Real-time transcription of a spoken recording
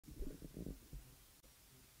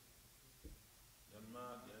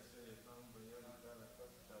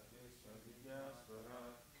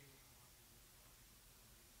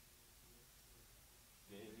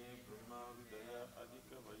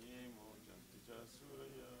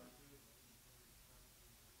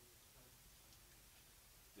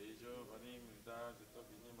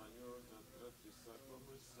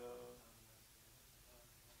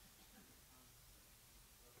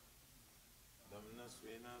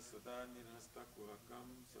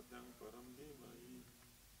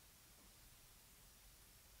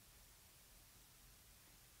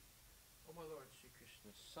O my Lord Sri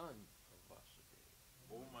Krishna, son of Vasudeva.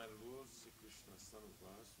 O my Lord Sri Krishna, son of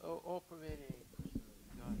Vasudeva. O all-pervading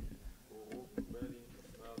Godhead. O all-pervading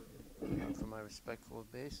personality of God. Offer my respectful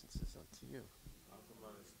obeisances unto you. Offer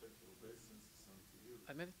my respectful obeisances unto you.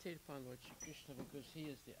 I meditate upon Lord Sri Krishna because he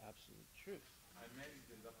is the absolute truth. I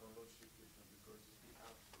meditate upon Lord Sri Krishna because he is the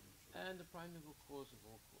absolute truth. And the primeval cause of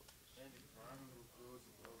all causes. And the primeval cause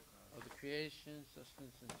of all causes. Of the creation,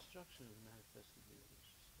 sustenance, and destruction of the manifested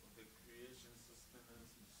universes. Of the creation,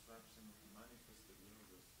 sustenance, and destruction of the manifested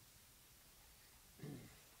universes.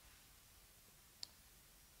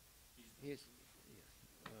 He is,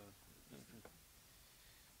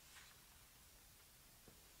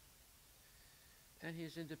 and he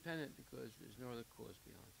is independent because there is no other cause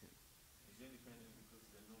beyond him. He is independent because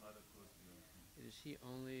there is no other cause beyond him. It is he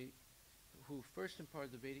only who first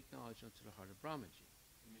imparted the Vedic knowledge unto the heart of Brahmaji.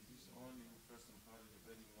 And it is only who first imparted the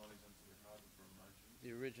Vedic knowledge unto the heart of Brahmaji.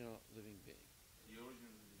 The original living being. The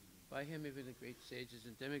original living being. By him even the great sages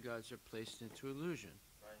and demigods are placed into illusion.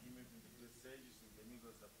 By him even the great sages and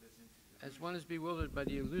demigods are placed into illusion. As one is bewildered by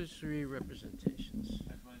the illusory representations.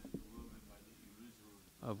 As one is bewildered by the illusory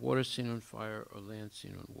of water seen on fire or land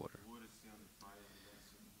seen on water. Water seen on fire and land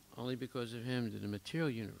seen on water. Only because of him do the material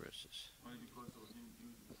universes. Only because of him do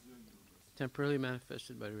the material universes. Temporarily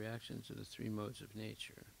manifested by the reactions of the three modes of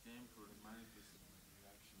nature. Temporarily manifested by the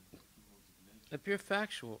reactions of the three modes of nature. Appear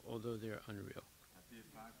factual, although they are unreal. Appear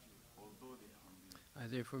factual, although they are unreal. I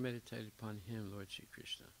therefore meditate upon him, Lord Sri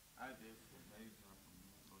Krishna. I therefore meditate upon him,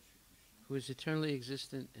 Lord Sri Krishna. Who is eternally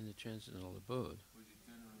existent in the transcendental abode. Who is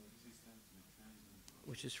eternally existent in the transcendental abode.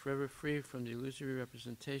 Which is forever free from the illusory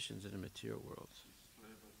representations of the material world.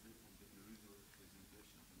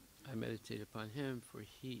 I meditate upon him, for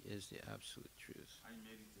he is the absolute truth. I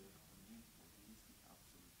meditate upon him, for he is the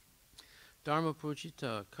absolute truth. Dharma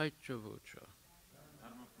pujita kaitra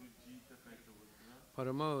Dharma pujita kaitra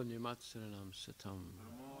paramo nirmatsaranam satam.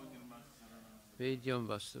 Paramo nirmatsaranam Vedyam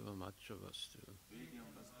vastavam atra vastu. Vedyam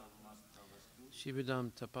vastavam atra vastu.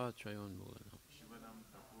 Shivadam tapatrayon mulanam. Shivadam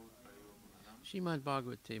tapatrayon mulanam. Srimad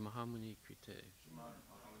Bhagavate Mahamuni Krite. Srimad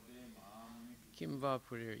Bhagavate Mahamuni Krite. Kim va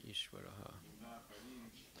purir Ishvaraha.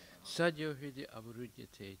 Sadyo hridi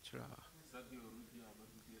avarudyate tra. Sadyo hridi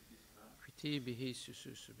avarudyate tra. Kriti bihi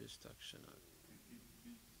sususubhistakshana.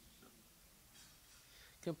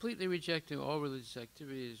 Completely rejecting all religious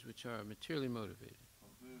activities which are materially motivated.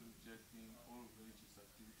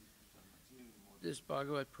 This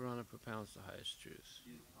Bhagavad Purana propounds the highest truth,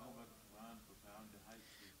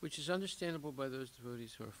 which is understandable by those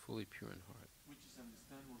devotees who are fully pure in heart.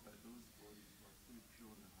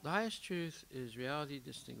 The highest truth is reality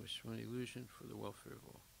distinguished from the illusion for the welfare of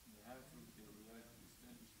all.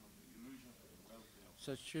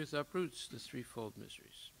 Such truth uproots the threefold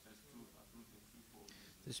miseries.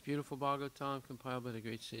 This beautiful Bhagavatam, compiled by the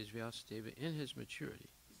great sage Vyasadeva in his maturity,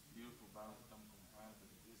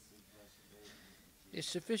 is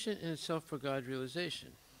sufficient in itself for God realization.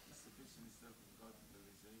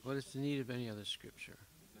 What is the need of any other scripture?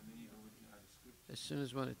 As soon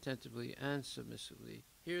as one attentively and submissively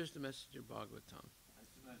hears the message of Bhagavatam,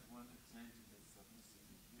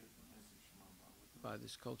 by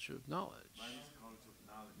this culture of knowledge,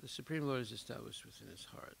 the Supreme Lord is established within his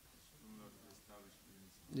heart.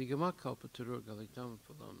 Nigama kalpatarur galitam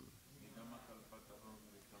phalam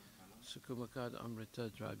sukumakad amrita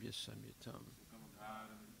drabya samyutam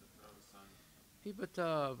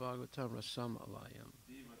pibata bhagavatam rasam alayam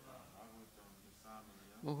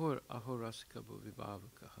muhur ahorasikabu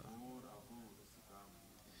vibhavakaha.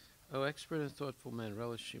 O expert and thoughtful man,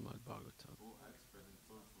 relish Srimad Bhagavatam.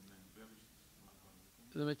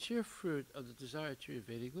 The mature fruit of the desire tree of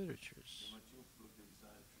Vedic literatures.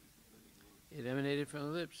 It emanated from the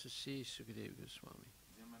lips of Sri Sukadeva Goswami.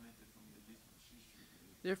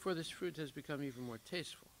 Therefore, this fruit has become even more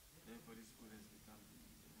tasteful.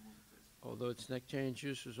 Although its nectarian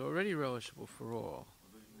juice was already relishable for all,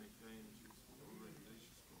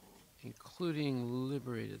 including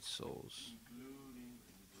liberated souls.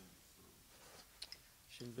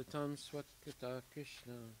 Shinvatam Swatkata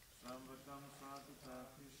Krishna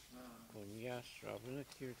Punya Shravana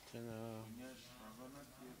Kirtana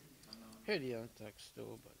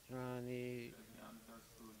Hridyantaksto Bhadrani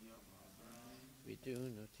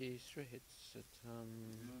Vidunati Srihitsatam.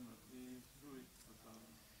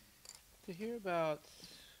 To hear about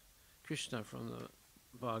Krishna from the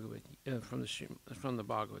Bhagavad, from the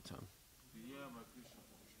Bhagavatam.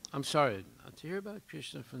 I'm sorry, to hear about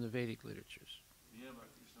Krishna from the Vedic literatures, to hear about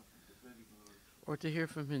Krishna from the Vedic literature, or to hear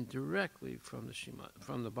from him directly from the Srimad,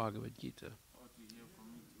 from the Bhagavad Gita, or to hear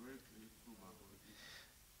from him directly through Bhagavad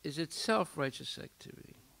Gita, is itself righteous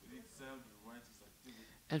activity. it itself is righteous activity.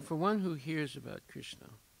 And for one who hears about Krishna,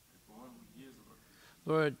 And for one who hears about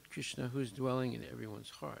Krishna, Lord Krishna, who is dwelling in everyone's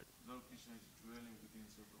heart, Lord Krishna is dwelling within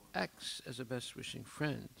everyone, acts as a best wishing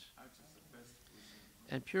friend, acts as the best wishing friend,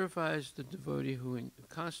 and purifies the devotee who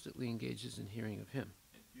constantly engages in hearing of him.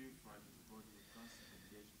 and purifies the body who constantly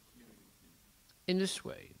engages in hearing of him. In this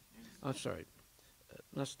way, In this I'm sorry,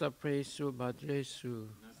 Nastapresu Bhadresu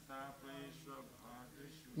Nastapesha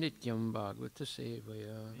Bhadreshu Nityam Bhagavata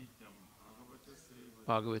Sevaya Nityam Bhagavata Seva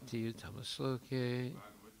Bhagavati Tamasloke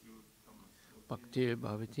Bhagavati Uttamasu Bhaktir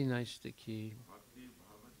Bhavati Naistaki. Bhakti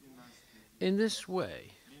Bhavati Nasti. In this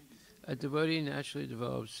way, In this way, a devotee naturally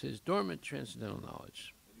develops his dormant transcendental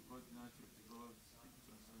knowledge. the devotee naturally develops its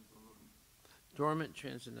transcendental Dormant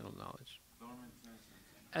transcendental knowledge. dormant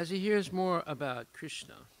transcendental. As he hears more about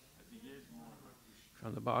Krishna As he hears more about Krishna,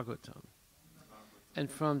 from the Bhagavatam Bhagavatam, and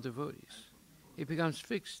from devotees, he becomes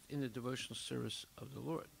fixed in the devotional service of the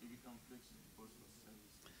Lord. he becomes fixed in devotional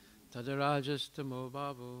service of the Lord. Tadarajas tamo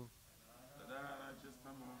bhavu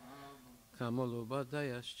Tadarajastamohavu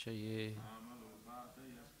kamolobhadayaschaye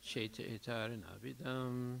Amalobhadayas cheta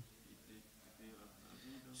etaranavidam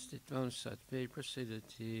stitvam sattve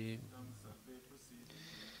prasidati. Tam Sarve Prasidi.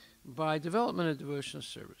 By development of devotional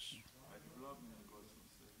service, By development of devotional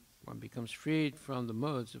service, one becomes freed from the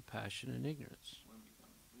modes of passion and ignorance, one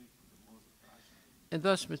becomes free from the modes of passion, and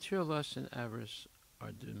thus material lust and avarice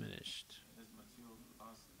are diminished. and his material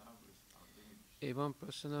lust and avarice are diminished. Evam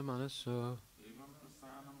prasana manaso Evam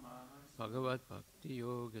prasana manas bhagavat bhakti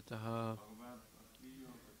yogataha bhagavat bhakti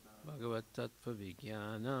yogata bhagavat tattva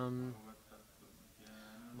vijnanam bhagavat tattva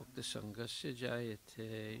vijnanam mukta sangasya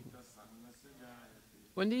jayate. mukta sangasya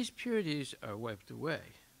jayate. When these purities are wiped away,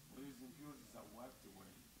 When these impurities are wiped away,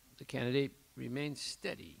 the candidate remains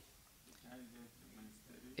steady the candidate remains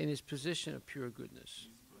steady in his position of pure goodness,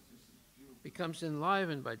 in his position of pure, becomes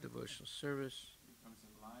enlivened by devotional service, becomes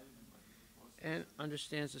enlightened by the devotional and service,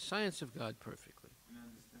 understands the science of God perfectly. and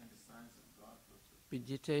understands the science of God perfectly.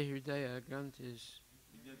 Vidyate hridaya grantis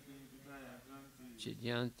Vidyate hridaya granti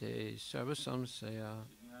chidyante sarvasamsaya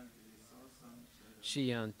chidyante sasamsaya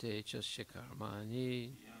shiyante chasya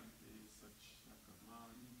karmani chidyante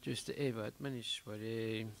sachakamani justa eva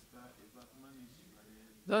atmanishvare. sta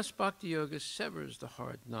evatmanishvare. Thus, Bhakti Yoga severs the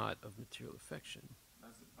hard knot of material affection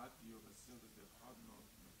Thus the Bhakti Yoga severs the hard knot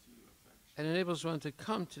of material affection and enables one to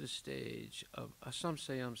come to the stage of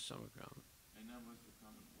asamsayam samagram, and numbers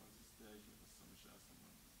become towards the stage of the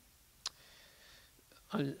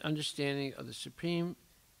samshasana, understanding of the supreme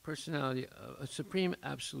personality, a supreme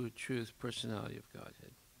absolute truth, personality of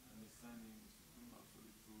Godhead. understanding the supreme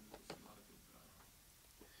absolute truth personality of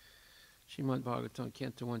God. Srimad Bhagavatam,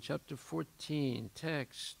 Canto 1, Chapter 14,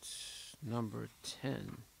 text number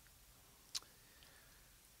 10.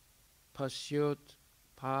 Pasyot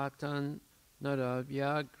patan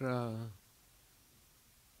naravyagra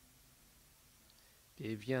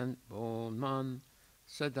devyan bonman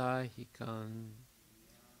sadahikan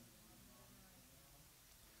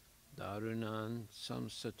darunan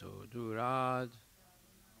samsato durad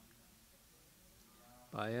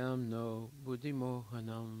Bayam no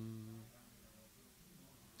buddhimohanam.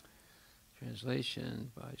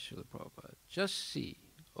 Translation by Srila Prabhupada. Just see,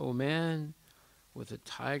 O man with a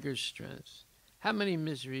tiger's strength, how many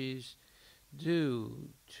miseries due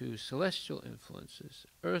to celestial influences,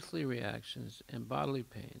 earthly reactions, and bodily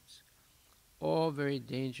pains, all very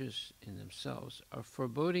dangerous in themselves, are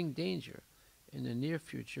foreboding danger in the near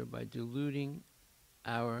future by diluting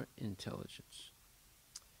our intelligence.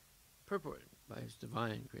 Purport by His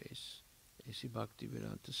Divine Grace, A.C.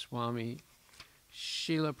 Bhaktivedanta Swami,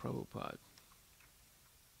 Srila Prabhupada.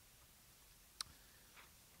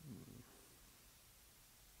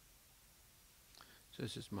 So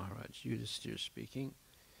this is Maharaj Yudhisthira speaking.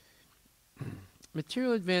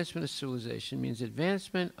 Material advancement of civilization means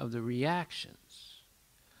advancement of the reactions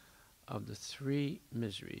of the three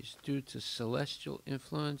miseries due to celestial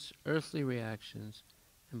influence, earthly reactions,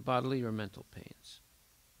 and bodily or mental pains.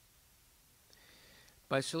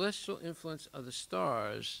 By celestial influence of the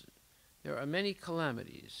stars, there are many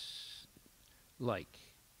calamities like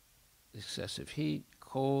excessive heat,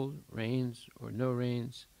 cold, rains or no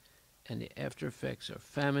rains, and the after effects are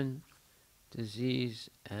famine, disease,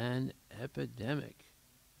 and epidemic.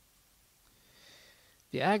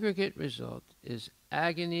 The aggregate result is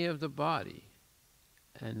agony of the body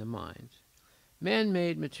and the mind.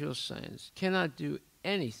 Man-made material science cannot do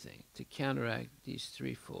anything to counteract these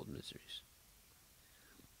threefold miseries.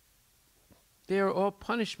 They are all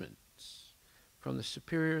punishments from the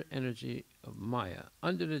superior energy of Maya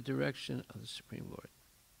under the direction of the Supreme Lord.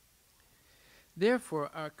 Therefore,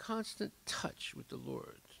 our constant touch with the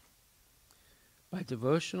Lord by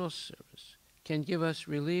devotional service can give us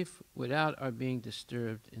relief without our being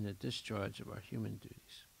disturbed in the discharge of our human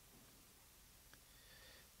duties.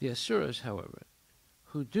 The Asuras, however,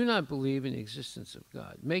 who do not believe in the existence of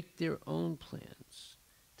God, make their own plans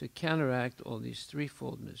to counteract all these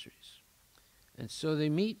threefold miseries, and so they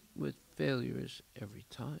meet with failures every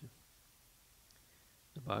time.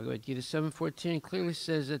 The Bhagavad Gita 7.14 clearly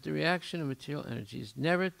says that the reaction of material energy is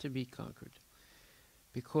never to be conquered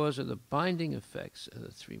because of the binding effects of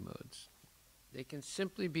the three modes. They can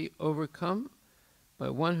simply be overcome by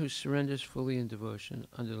one who surrenders fully in devotion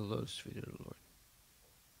under the lotus feet of the Lord.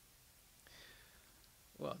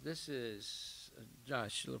 Well, this is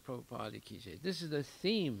Josh Srila Prabhupada Ki Jai. This is the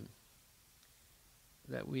theme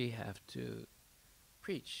that we have to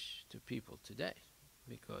preach to people today,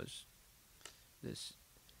 because this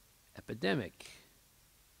epidemic,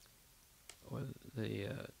 or the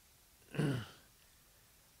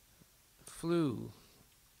flu,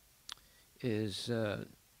 is a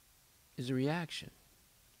reaction,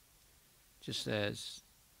 just as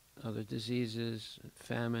other diseases and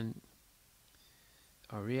famine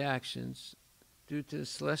are reactions due to the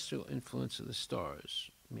celestial influence of the stars.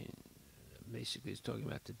 I mean, basically it's talking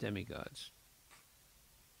about the demigods.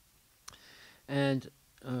 And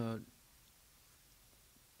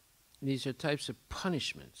these are types of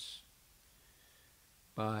punishments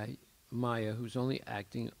by Maya, who's only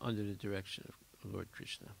acting under the direction of Lord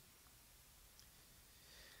Krishna.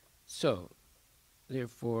 So,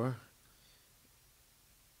 therefore,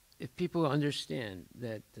 if people understand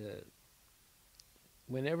that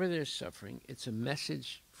whenever they're suffering, it's a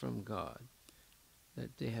message from God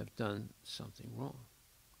that they have done something wrong.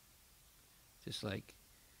 Just like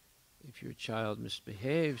if your child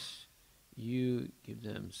misbehaves, you give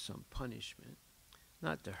them some punishment,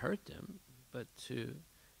 not to hurt them, but to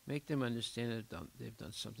make them understand that they've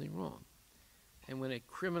done something wrong. And when a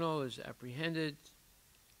criminal is apprehended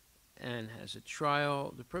and has a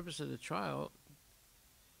trial, the purpose of the trial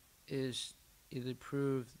is either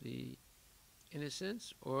prove the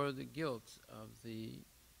innocence or the guilt of the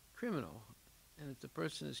criminal. And if the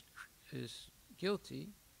person is guilty,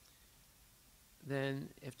 then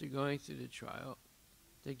after going through the trial,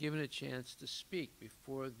 they're given a chance to speak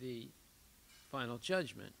before the final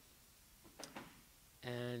judgment.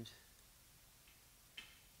 And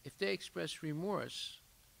if they express remorse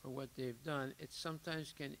for what they've done, it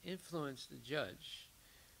sometimes can influence the judge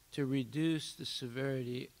to reduce the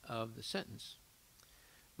severity of the sentence.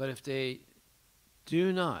 But if they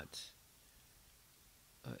do not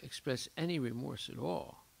express any remorse at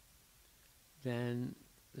all, then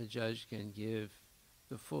the judge can give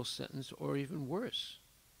the full sentence or even worse,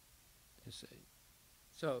 you see.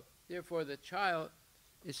 So, therefore, the child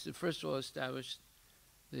is to first of all establish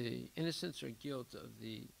the innocence or guilt of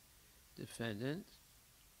the defendant,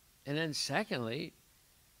 and then secondly,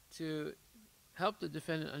 to help the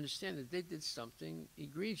defendant understand that they did something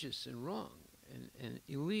egregious and wrong and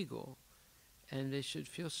illegal, and they should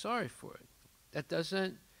feel sorry for it. That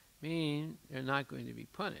doesn't mean they're not going to be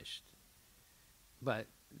punished, but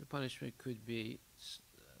the punishment could be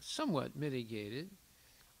somewhat mitigated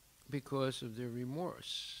because of their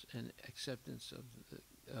remorse and acceptance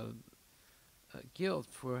of guilt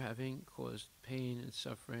for having caused pain and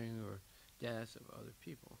suffering or death of other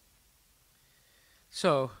people.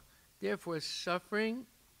 So, therefore, suffering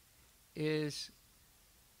is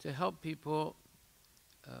to help people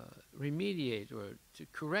remediate or to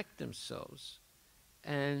correct themselves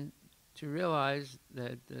and to realize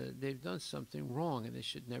that they've done something wrong and they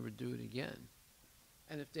should never do it again.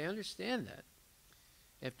 And if they understand that,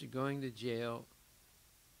 after going to jail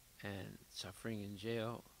and suffering in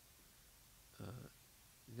jail,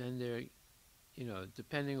 then they're,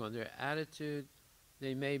 depending on their attitude,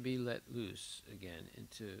 they may be let loose again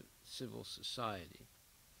into civil society.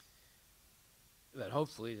 But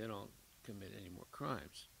hopefully they don't commit any more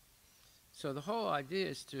crimes. So the whole idea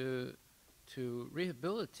is to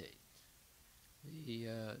rehabilitate the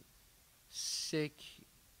sick,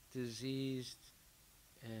 diseased,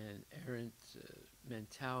 and errant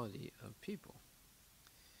mentality of people.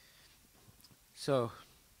 So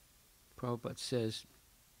Prabhupada says,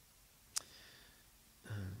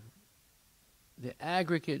 the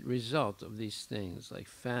aggregate result of these things, like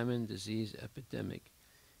famine, disease, epidemic,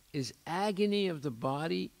 is agony of the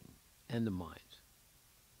body and the mind.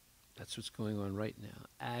 That's what's going on right now,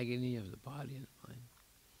 agony of the body and the mind.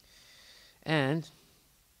 And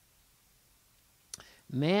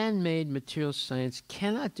man-made material science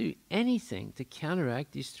cannot do anything to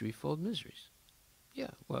counteract these threefold miseries.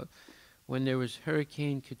 Yeah, well, when there was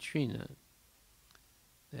Hurricane Katrina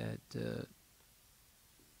that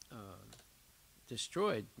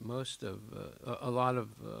destroyed most of, a lot of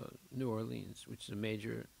New Orleans, which is a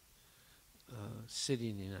major city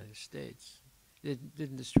in the United States. It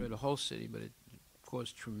didn't destroy the whole city, but it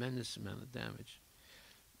caused tremendous amount of damage.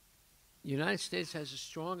 The United States has the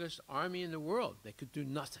strongest army in the world. They could do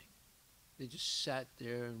nothing. They just sat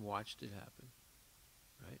there and watched it happen,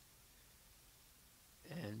 right?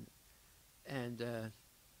 And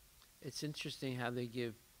it's interesting how they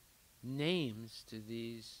give names to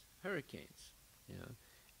these hurricanes. You know,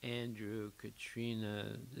 Andrew,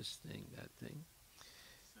 Katrina, this thing, that thing.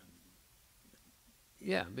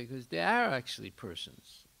 Yeah, because they are actually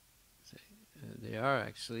persons. They are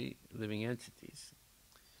actually living entities,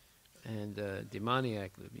 and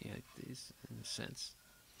demoniac living entities in a sense.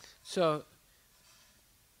 So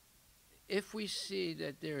if we see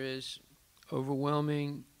that there is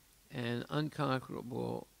overwhelming and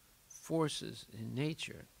unconquerable forces in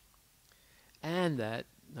nature, and that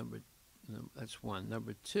that's one.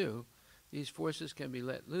 Number two, these forces can be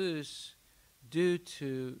let loose due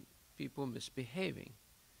to people misbehaving,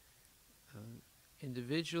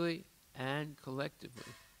 individually and collectively.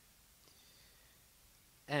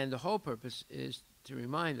 And the whole purpose is to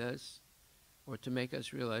remind us, or to make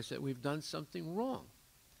us realize that we've done something wrong.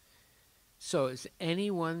 So is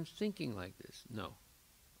anyone thinking like this? No.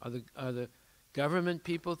 Are the government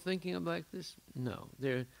people thinking like this? No.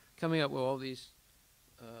 They're coming up with all these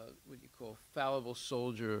what you call fallible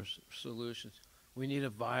soldier solutions. We need a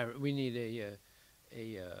virus. We need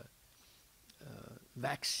a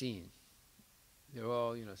vaccine. They're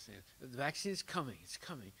all, you know, saying the vaccine's coming. It's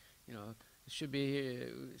coming. You know, it should be here.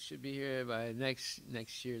 It should be here by next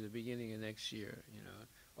year, the beginning of next year. You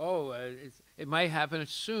know, it might happen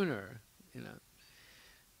sooner. You know,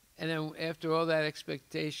 and then after all that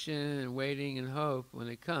expectation and waiting and hope, when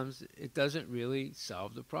it comes, it doesn't really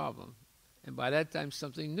solve the problem. And by that time,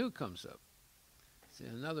 something new comes up. See,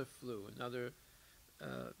 another flu, another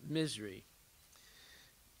misery.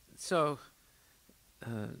 So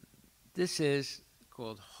this is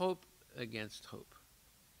called hope against hope.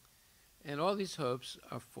 And all these hopes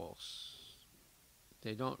are false.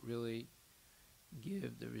 They don't really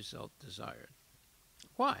give the result desired.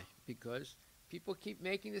 Why? Because people keep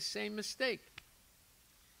making the same mistake.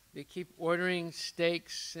 They keep ordering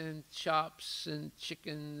steaks and chops and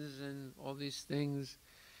chickens and all these things,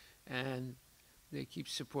 and they keep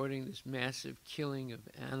supporting this massive killing of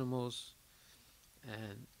animals,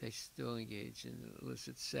 and they still engage in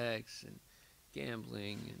illicit sex and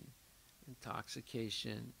gambling and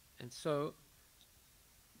intoxication. And so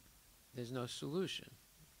there's no solution.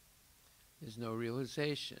 There's no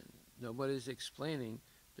realization. Nobody's explaining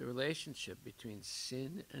the relationship between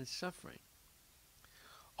sin and suffering.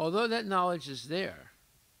 Although that knowledge is there,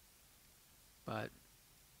 but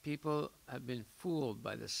people have been fooled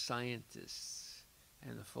by the scientists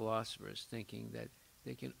and the philosophers thinking that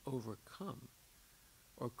they can overcome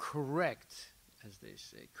or correct, as they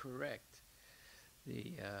say, correct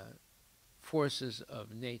the forces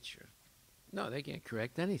of nature. No, they can't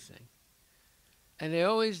correct anything. And they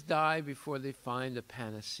always die before they find the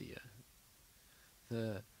panacea,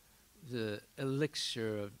 the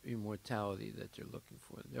elixir of immortality that they're looking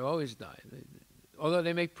for. They always die. Although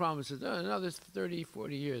they make promises, oh, another 30,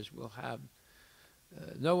 40 years we'll have,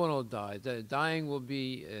 no one will die. Dying will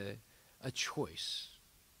be a choice.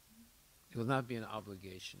 It will not be an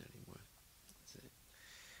obligation anymore.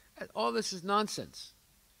 All this is nonsense.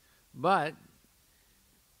 But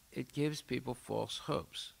it gives people false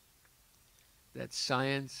hopes that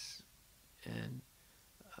science and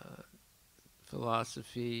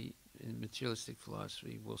philosophy and materialistic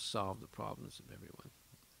philosophy will solve the problems of everyone.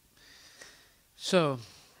 So,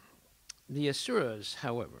 the Asuras,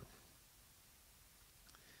 however,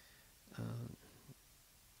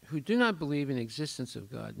 who do not believe in the existence of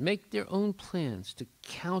God, make their own plans to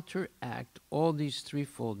counteract all these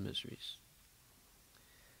threefold miseries.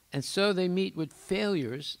 And so they meet with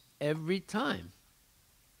failures every time.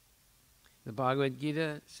 The Bhagavad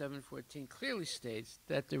Gita 7:14 clearly states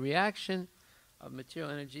that the reaction of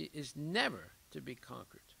material energy is never to be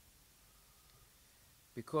conquered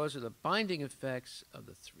because of the binding effects of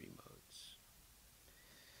the three modes.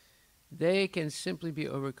 They can simply be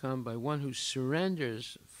overcome by one who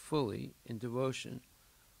surrenders fully in devotion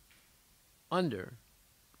under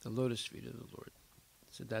the lotus feet of the Lord.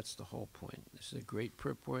 So that's the whole point. This is a great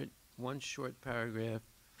purport. One short paragraph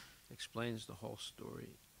explains the whole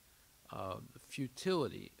story of the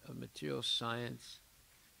futility of material science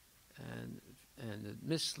and the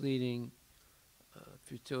misleading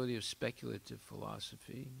futility of speculative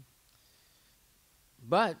philosophy.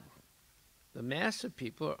 But the mass of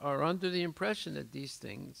people are under the impression that these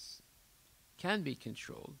things can be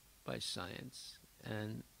controlled by science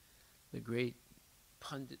and the great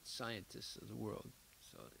pundit scientists of the world.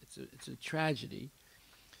 So it's a tragedy.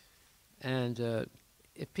 And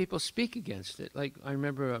if people speak against it, like I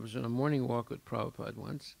remember I was on a morning walk with Prabhupada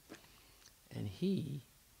once, and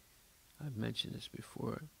I've mentioned this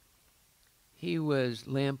before, he was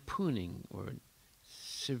lampooning or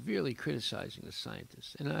severely criticizing the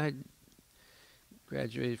scientists. And I had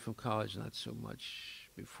graduated from college not so much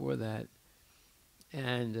before that,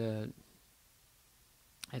 and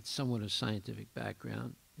had somewhat of scientific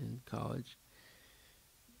background in college.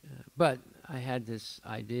 But I had this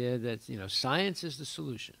idea that, science is the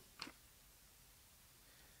solution.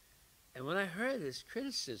 And when I heard this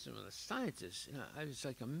criticism of the scientists, I was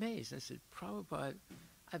like amazed. I said, Prabhupada,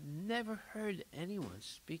 I've never heard anyone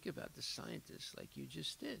speak about the scientists like you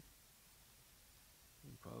just did.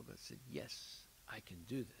 And Prabhupada said, yes, I can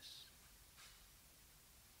do this.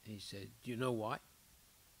 And he said, do you know why?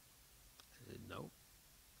 I said, no.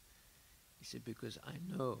 He said, because I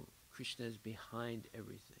know Krishna is behind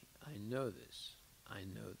everything. I know this. I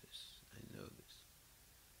know this. I know this.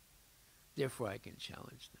 Therefore, I can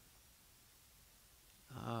challenge them.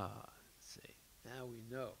 See, now we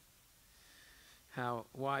know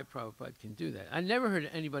why Prabhupada can do that. I never heard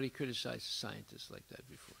anybody criticize scientists like that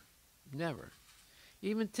before. Never.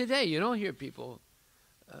 Even today, you don't hear people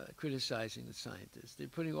criticizing the scientists. They're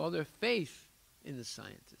putting all their faith in the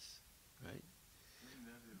scientists, right?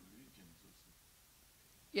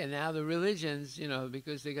 Yeah, now the religions,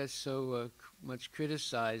 because they got so much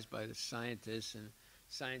criticized by the scientists, and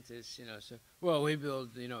scientists, so, well, we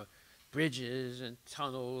build, bridges and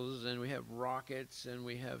tunnels, and we have rockets, and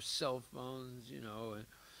we have cell phones, and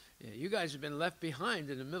you guys have been left behind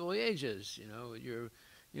in the Middle Ages,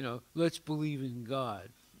 let's believe in God,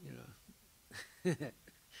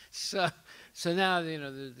 So now,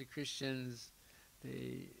 the Christians,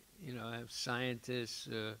 they, have scientists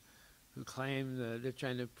who claim that they're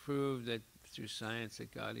trying to prove that through science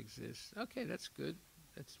that God exists. Okay, that's good.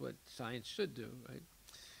 That's what science should do, right?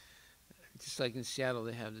 Just like in Seattle,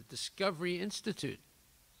 they have the Discovery Institute.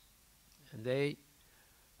 And they're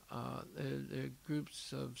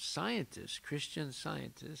groups of scientists, Christian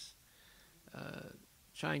scientists,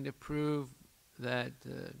 trying to prove that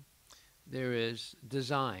there is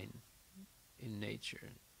design in nature,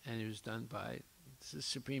 and it was done by the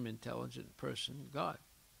supreme intelligent person, God.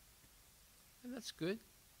 And that's good.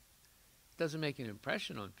 It doesn't make an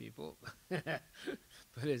impression on people, but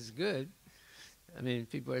it's good. I mean,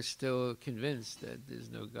 people are still convinced that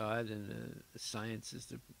there's no God, and science is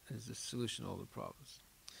the solution to all the problems.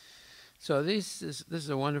 So this is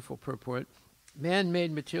a wonderful purport.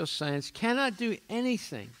 Man-made material science cannot do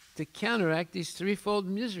anything to counteract these threefold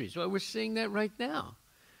miseries. Well, we're seeing that right now.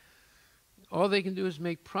 All they can do is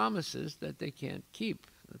make promises that they can't keep.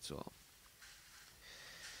 That's all.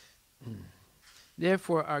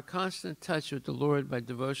 Therefore, our constant touch with the Lord by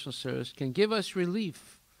devotional service can give us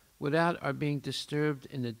relief without our being disturbed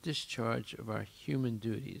in the discharge of our human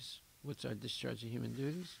duties. What's our discharge of human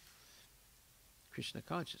duties? Krishna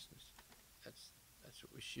consciousness. That's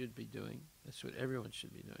what we should be doing. That's what everyone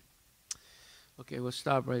should be doing. Okay, we'll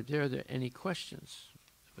stop right there. Are there any questions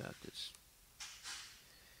about this?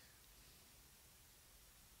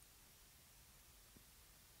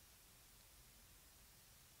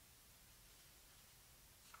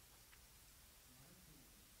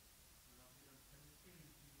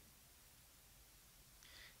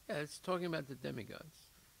 Yeah, it's talking about the demigods.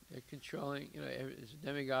 They're controlling, it's a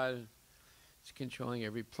demigod, it's controlling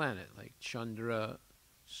every planet, like Chandra,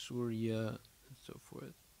 Surya, and so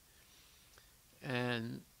forth.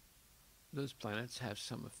 And those planets have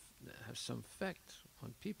some effect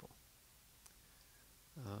on people.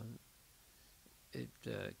 It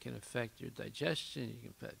can affect your digestion. It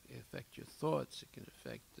can affect your thoughts. It can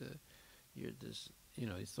affect your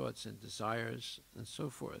thoughts and desires and so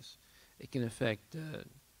forth. It can affect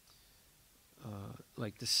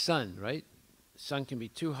like the sun, right? The sun can be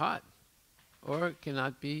too hot, or it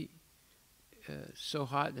cannot be so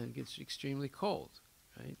hot that it gets extremely cold,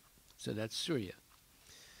 right? So that's Surya.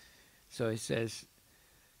 So he says,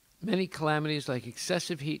 many calamities like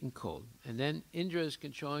excessive heat and cold. And then Indra is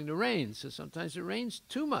controlling the rain. So sometimes it rains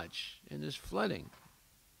too much and there's flooding.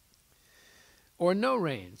 Or no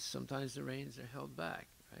rains. Sometimes the rains are held back,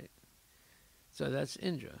 right? So that's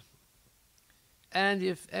Indra. And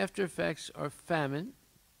if after effects are famine,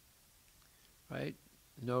 right?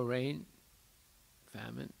 No rain,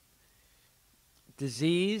 famine.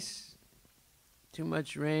 Disease, too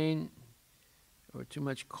much rain or too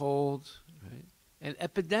much cold, right? And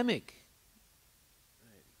epidemic.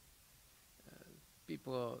 Right?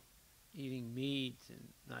 People eating meat and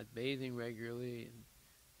not bathing regularly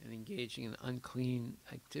and engaging in unclean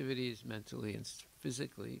activities mentally and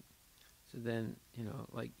physically. So then,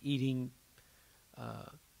 like eating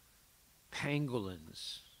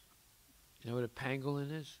pangolins. You know what a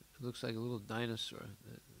pangolin is? It looks like a little dinosaur.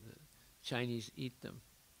 The Chinese eat them.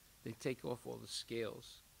 They take off all the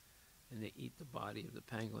scales and they eat the body of the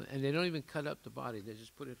pangolin. And they don't even cut up the body. They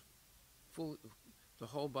just put it the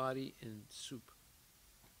whole body in soup.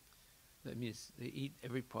 That means they eat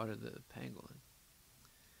every part of the pangolin.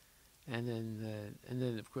 And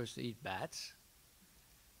then of course they eat bats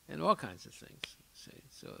and all kinds of things.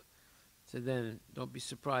 So then don't be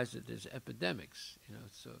surprised that there's epidemics.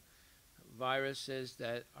 So virus says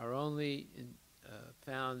that are only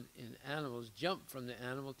found in animals jump from the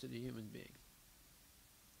animal to the human being,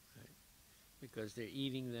 right? Because they're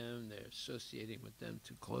eating them, they're associating with them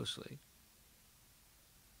too closely.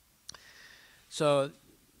 So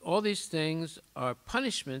all these things are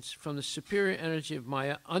punishments from the superior energy of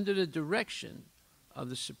Maya under the direction of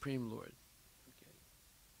the Supreme Lord. Okay.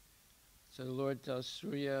 So the Lord tells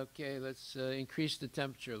Surya, okay, let's increase the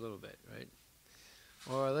temperature a little bit, right?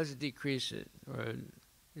 Or let's decrease it. Or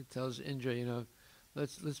it tells Indra,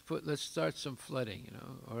 let's start some flooding,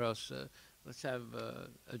 or else let's have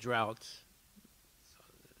a drought.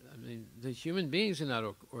 I mean, the human beings are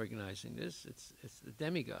not organizing this. It's the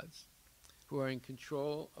demigods who are in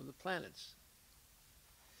control of the planets.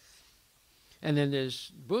 And then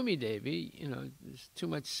there's Bhumi Devi, there's too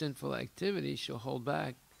much sinful activity, she'll hold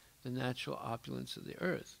back the natural opulence of the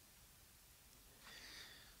earth.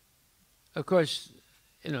 Of course,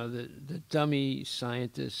 the dummy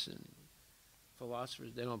scientists and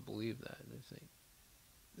philosophers, they don't believe that. They think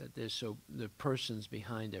that the person's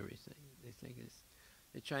behind everything. They think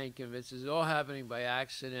they try and convince us it's all happening by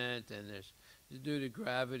accident and it's due to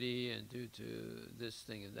gravity and due to this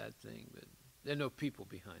thing and that thing, but there are no people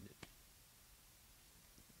behind it.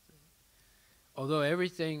 Although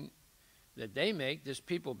everything that they make, there's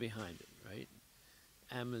people behind it, right?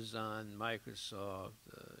 Amazon, Microsoft,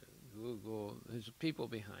 Google, there's people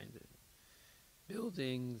behind it.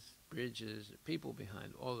 Buildings, bridges, people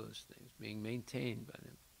behind all those things being maintained by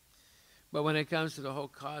them. But when it comes to the whole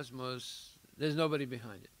cosmos, there's nobody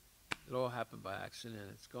behind it. It all happened by accident.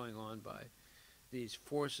 It's going on by these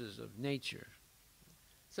forces of nature.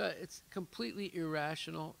 So it's completely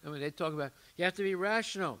irrational. I mean, they talk about, you have to be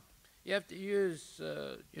rational. You have to use,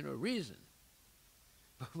 reason.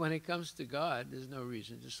 But when it comes to God, there's no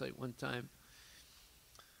reason. Just like one time,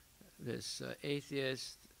 this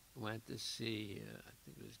atheist went to see, I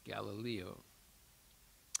think it was Galileo.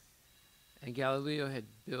 And Galileo had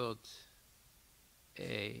built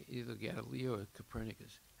either Galileo or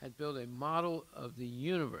Copernicus, had built a model of the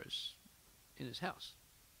universe in his house,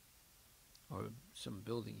 or some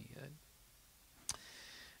building he had.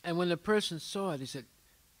 And when the person saw it, he said,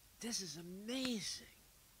 "This is amazing."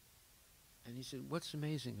 And he said, "What's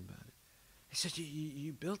amazing about it?" He said,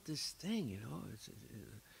 you built this thing,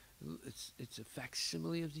 it's a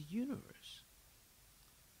facsimile of the universe.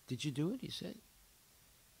 Did you do it? He said.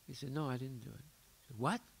 He said, "No, I didn't do it." He said,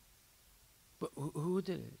 "What? But who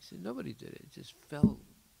did it?" He said, "Nobody did it. It just fell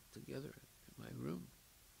together in my room."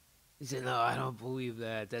 He said, "No, I don't believe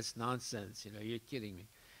that. That's nonsense. You're kidding me."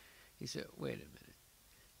 He said, "Wait a minute.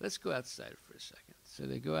 Let's go outside for a second." So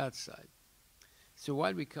they go outside. So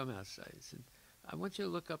why'd we come outside? He said, "I want you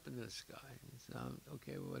to look up into the sky." He said,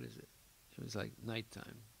 "Okay, well, what is it?" It was like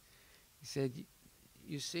nighttime. He said,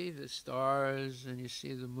 "You see the stars and you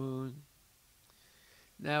see the moon.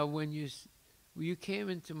 Now, when you came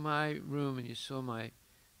into my room and you saw my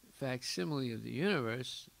facsimile of the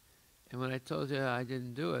universe, and when I told you I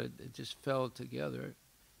didn't do it, it just fell together,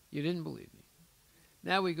 you didn't believe me.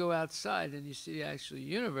 Now we go outside and you see the actual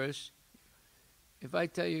universe. If I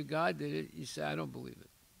tell you God did it, you say, I don't believe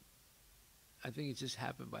it. I think it just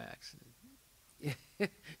happened by accident."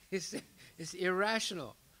 It's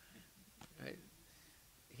irrational, right?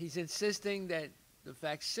 He's insisting that the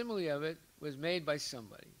facsimile of it was made by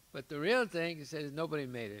somebody. But the real thing, he says, nobody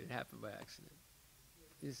made it. It happened by accident.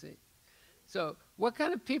 You see? So what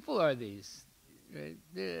kind of people are these? Right?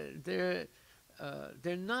 They're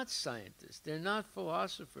not scientists. They're not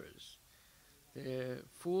philosophers. They're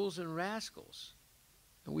fools and rascals.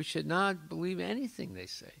 And we should not believe anything they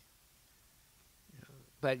say.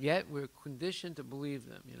 But yet we're conditioned to believe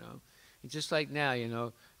them, It's just like now, you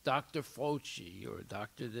know, Dr. Fauci or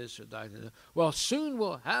Dr. this or Dr. that. Well, soon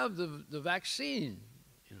we'll have the vaccine,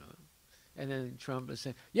 you know. And then Trump is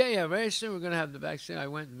saying, yeah, very soon we're going to have the vaccine. I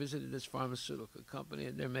went and visited this pharmaceutical company,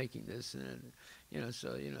 and they're making this. And, you know,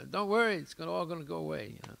 so, you know, don't worry, it's all going to go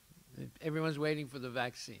away, you know. Everyone's waiting for the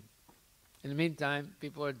vaccine. In the meantime,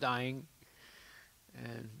 people are dying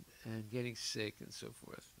and getting sick and so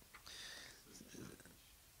forth.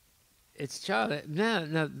 It's childish.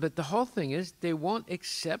 No, but the whole thing is they won't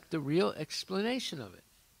accept the real explanation of it.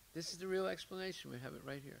 This is the real explanation. We have it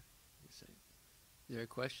right here. Is there a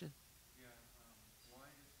question? Yeah, why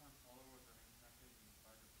Islam followers are impacted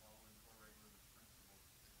by the following core regulative principles?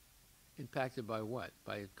 Impacted by what?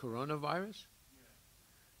 By coronavirus?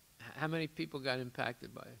 Yeah. How many people got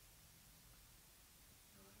impacted by it?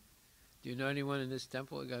 Do you know anyone in this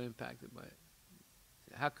temple that got impacted by it?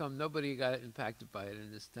 How come nobody got impacted by it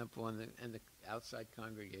in this temple and the outside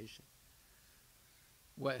congregation?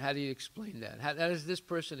 How do you explain that? How does this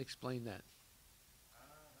person explain that? I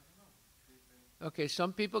don't know. Okay,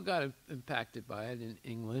 some people got impacted by it in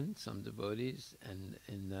England, some devotees, and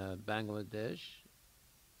in Bangladesh.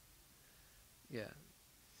 Yeah.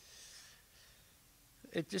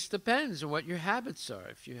 It just depends on what your habits are.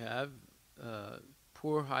 If you have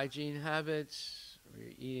poor hygiene habits, or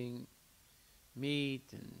you're eating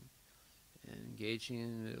meat and engaging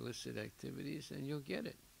in illicit activities, then you'll get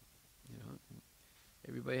it. You know,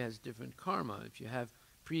 everybody has different karma. If you have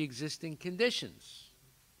pre-existing conditions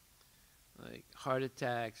like heart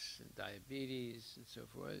attacks and diabetes and so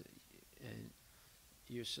forth, and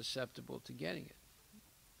you're susceptible to getting it.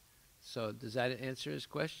 So does that answer his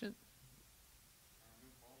question?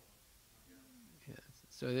 Yeah.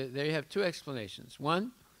 So there you have two explanations.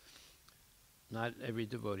 One, not every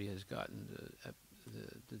devotee has gotten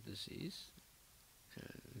the disease.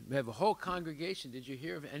 We have a whole congregation. Did you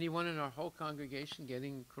hear of anyone in our whole congregation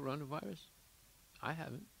getting coronavirus? I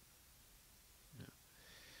haven't. No.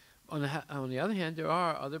 On the other hand, there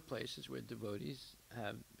are other places where devotees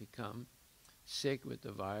have become sick with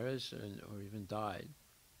the virus or even died.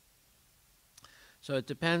 So it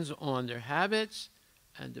depends on their habits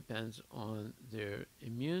and depends on their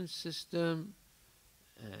immune system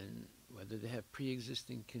and whether they have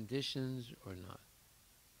pre-existing conditions or not.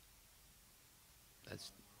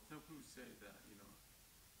 That's Some people say that, you know.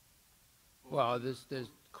 well. There's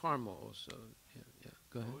karma also. Yeah.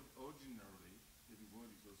 Go ahead. Ordinarily, the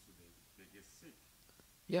devotees also they get sick.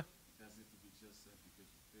 Yeah. It doesn't have to be just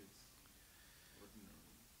because of this.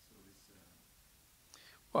 Ordinarily, so it's.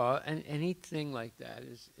 Well, and anything like that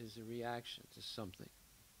is a reaction to something.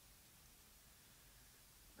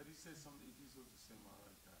 But he says something. It is also same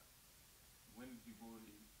like that. When a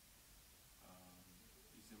devotee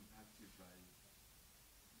is impacted by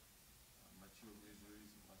material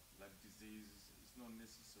miseries, like diseases, it's not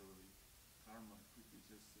necessarily karma. It could be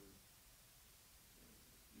just,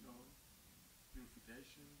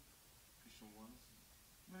 purification. Christian ones,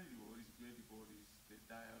 many devotees, great devotees, they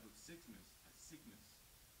die out of sickness.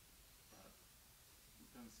 But you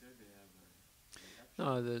can't say they have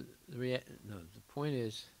a reaction. The point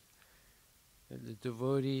is that the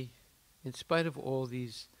devotee, in spite of all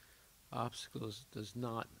these obstacles, does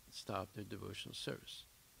not stop their devotional service,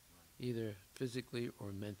 either physically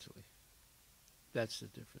or mentally. That's the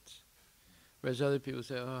difference. Whereas other people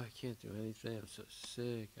say, "Oh, I can't do anything. I'm so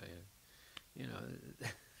sick.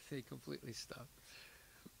 They completely stop."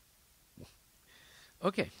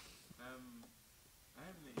 Okay. I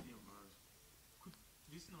have an idea, Maharaj.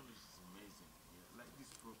 This knowledge is amazing. Yeah? Like this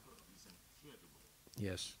proper is incredible.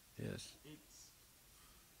 Yes.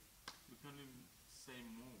 We can't even say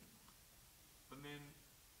more. But then,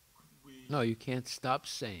 could we... No, you can't stop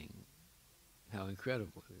saying how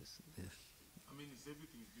incredible it is. Yeah. I mean,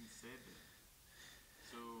 everything's been said there.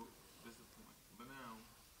 So, that's the point. But now,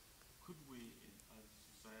 could we, as a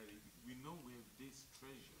society, we know we have this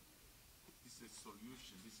treasure, this is a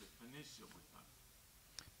solution, this is a panacea with that.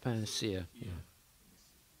 Panacea, So, yeah.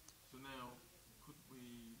 So now, could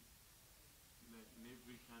we, like in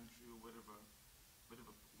every country or whatever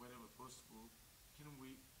possible, can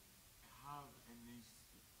we have like an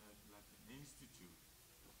institute,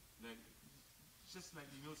 like just like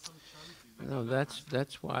some charities? Like No,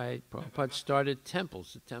 that's why Prabhupada started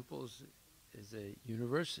temples. The temple is a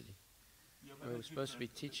university where we're supposed to be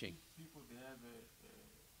teaching. People they have a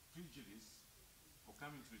prejudice for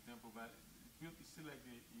coming to the temple, but it's still like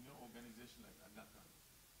the organization like Agaka.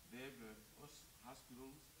 They have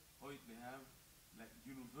hospitals, or if they have like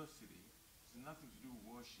university. So nothing to do with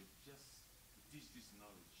worship, just to teach this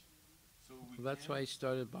knowledge. So Well, that's why he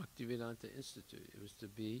started Bhaktivedanta Institute. It was to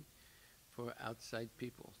be for outside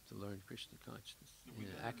people to learn Krishna consciousness. So You we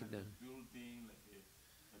know, have like academic. a building, like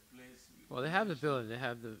a place. Well, they have the building. They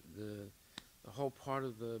have the whole part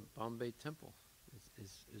of the Bombay temple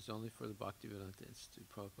is only for the Bhaktivedanta Institute.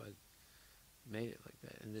 Prabhupada made it like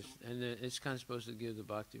that, and it's kind of supposed to give the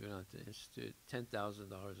Bhaktivedanta Institute $10,000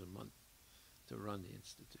 a month to run the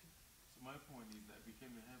institute. So my point is that we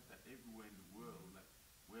can have that everywhere in the world. Like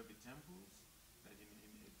we have the temples, like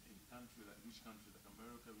in country, like which country, like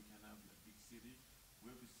America, we can have like big city. We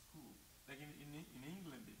have a school. Like in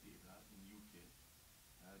England they did that, in UK.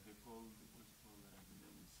 They call what's it called, the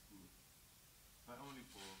name of the school. But only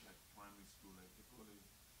for like primary school, like they call it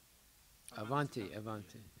Avanti. Yeah,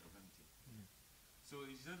 Avanti. Yeah. So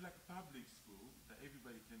it's just like a public school that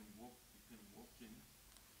everybody can walk in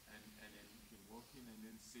and then you can walk in and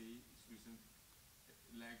then say it's written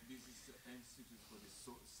like this is the institute for the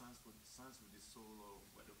soul, science with the soul or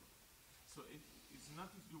whatever. So it's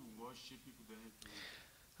nothing to do with worship. People don't have to.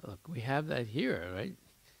 Look, we have that here, right?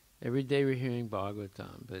 Every day we're hearing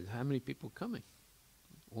Bhagvatam, but how many people coming?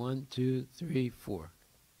 1, 2, 3, 4.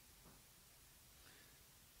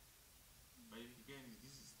 But again,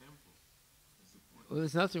 this is temple. That's the point. Well,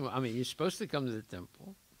 there's nothing wrong. I mean, you're supposed to come to the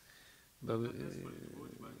temple, but That's for the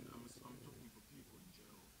devotees, but I'm talking for people in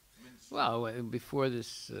general. well, before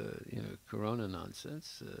this, Corona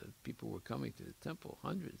nonsense, people were coming to the temple,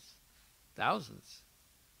 hundreds, thousands.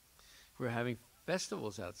 We're having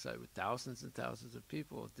festivals outside with thousands and thousands of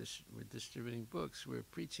people. We're distributing books. We're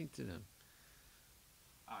preaching to them.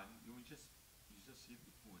 You just hit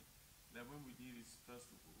the point. That when we did this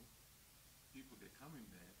festival, people they're coming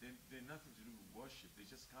there, they're nothing to do with worship. They're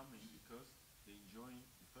just coming because they're enjoying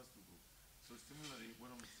the festival. So similarly,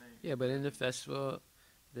 what I'm saying. Yeah, but in the festival,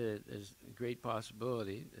 there's a great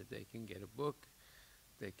possibility that they can get a book.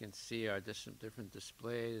 They can see our different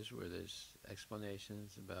displays where there's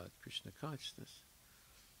explanations about Krishna consciousness.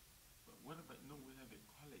 But what about, we have a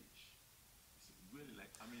college. It's really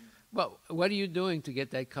like, Well, what are you doing to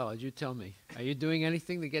get that college? You tell me. Are you doing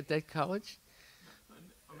anything to get that college?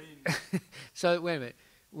 So, wait a minute.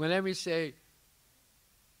 Whenever you say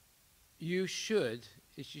you should,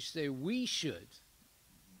 it should say we should.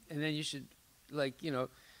 And then you should, I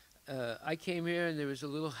came here and there was a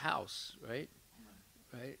little house, right?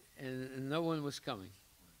 Right? And no one was coming.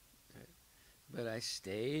 Right? But I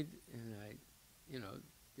stayed and I,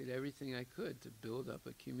 did everything I could to build up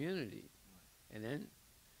a community. And then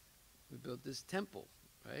we built this temple,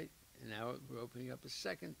 right? And now we're opening up a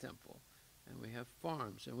second temple. And we have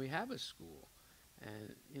farms and we have a school.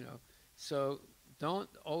 And, so don't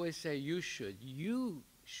always say you should. You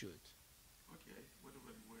should. Okay, what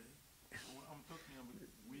about the way? I'm talking about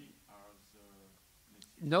we as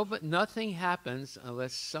No, but nothing happens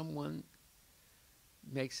unless someone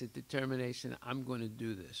makes a determination, I'm going to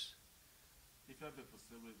do this. If you have the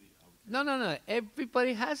possibility, I would. No.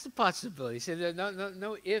 Everybody has the possibility. So there's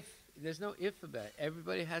no if. There's no if about it.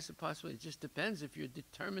 Everybody has the possibility. It just depends if you're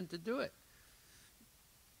determined to do it.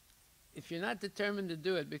 If you're not determined to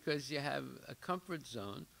do it because you have a comfort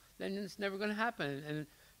zone, then it's never going to happen. And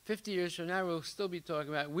 50 years from now, we'll still be talking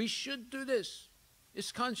about, we should do this.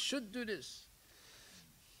 ISKCON should do this.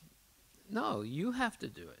 No, you have to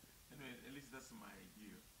do it. Anyway, at least that's my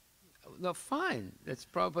idea. No, fine. That's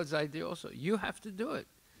Prabhupada's idea also. You have to do it.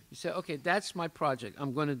 You say, okay, that's my project.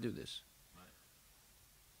 I'm going to do this. Right.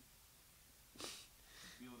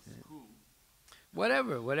 Feels cool.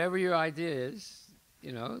 Whatever your idea is,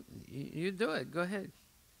 you do it. Go ahead.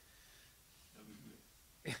 That'd be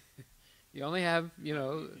good. You only have, If you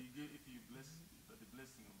bless, but the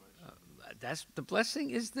blessing about that's the blessing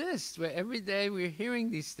is this. Where every day we're hearing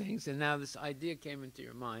these things, and now this idea came into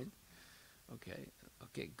your mind. Okay,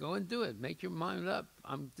 go and do it. Make your mind up.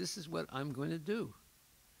 This is what I'm going to do.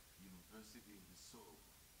 University of the soul.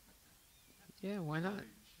 Yeah, why not?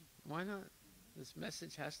 Why not? This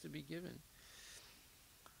message has to be given.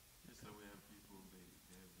 Just like we have people, they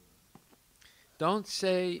have. Don't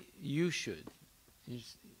say you should. You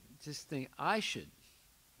just think I should.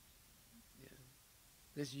 Yeah.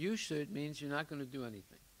 This you should means you're not going to do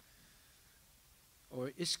anything.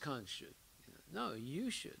 Or ISKCON should. No, you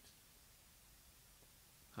should.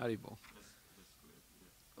 Haribol. That's clear.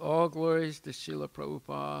 Yeah. All glories to Srila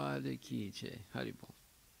Prabhupada ki jai. Haribol.